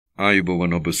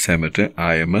ආයුබෝවන් ඔබ සැමට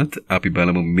ආයමත් අපි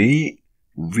බලමු මේ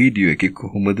වීඩියෝ එකේ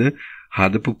කොහොමද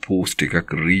හදපු පෝස්ට්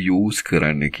එකක් රීයූස්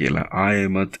කරන්න කියලා.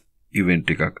 ආයමත්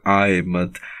ඉවෙන්ට් එකක්,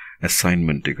 ආයමත්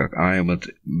අසයින්මන්ට් එකක්, ආයමත්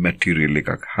මැටීරියල්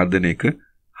එකක් හදන එක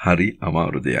හරි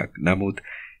අමාරු දෙයක්. නමුත්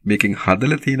මේකෙන්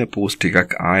හදලා තියෙන පෝස්ට්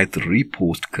එකක් ආයෙත්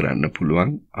රීපෝස්ට් කරන්න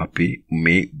පුළුවන් අපි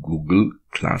මේ Google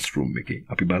Classroom එකේ.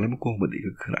 අපි බලමු කොහොමද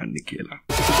ඒක කරන්නේ කියලා.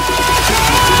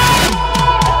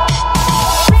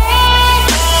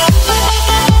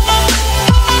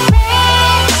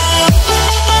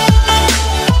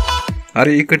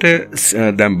 හරි එකට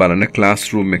දැන් බලන්න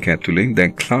classroom එක ඇතුලෙන්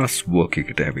දැන් class work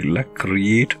එකට ඇවිල්ලා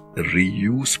create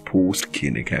reuse post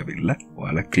කියන එක ඇවිල්ලා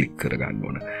ඔයාලා click කරගන්න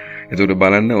ඕන. එතකොට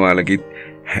බලන්න ඔයාලගේ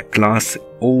class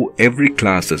every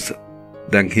classes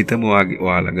දැන් හිතමු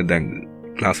ඔයාලගේ දැන්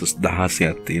classes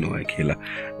 16ක් තියෙනවා කියලා.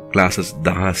 classes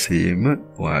 16ෙම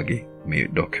ඔයාගේ මේ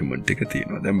document එක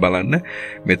තියෙනවා. දැන් බලන්න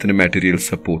මෙතන material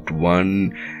support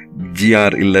 1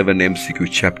 GR11 MCQ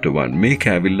chapter 1 මේක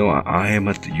ඇවිල්ලා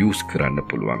ආයමත් use කරන්න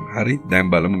පුළුවන්. හරි දැන්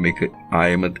බලමු මේක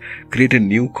ආයමත් create a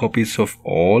new copies of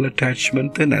all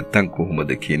attachment නැත්නම්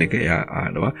කොහොමද කියන එක එයා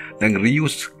ආනවා. දැන්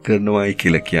reuse කරනවායි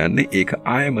කියලා කියන්නේ ඒක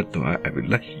ආයමත්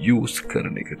ඇවිල්ලා use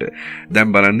කරන එකට.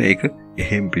 දැන් බලන්න ඒක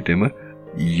එහෙම් පිටෙම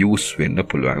use වෙන්න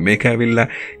පුළුවන්. මේක ඇවිල්ලා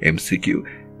MCQ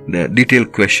the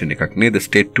detailed question එකක් නේද?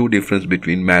 state two difference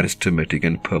between meristematic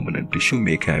and permanent issue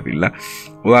මේක ඇවිල්ලා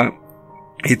ඔයා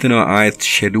හිතනවා ආයත්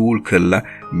schedule කරලා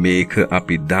මේක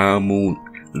අපි දාමු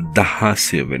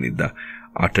 16 වෙනිදා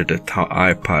 8ට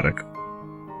ආය පාරක්.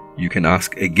 You can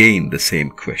ask again the same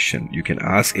question. You can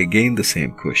ask again the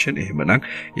same question. එහෙමනම්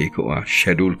ඒක ඔයා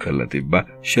schedule කරලා තිබ්බා.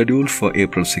 Schedule for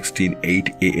April 16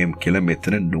 8 am කියලා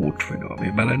මෙතන note වෙනවා.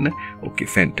 මේ බලන්න. Okay,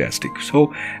 fantastic. So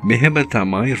මෙහෙම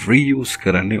තමයි reuse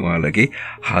කරන්නේ ඔයාලගේ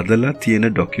හදලා තියෙන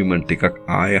document එකක්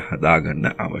ආය හදාගන්න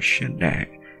අවශ්‍ය නැහැ.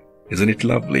 Isn't it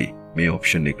lovely? මේ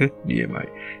option එක නියමයි.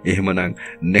 එහෙමනම්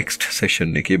next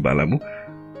session එකේ බලමු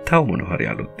තව මොන හරි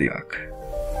අලුත් දෙයක්.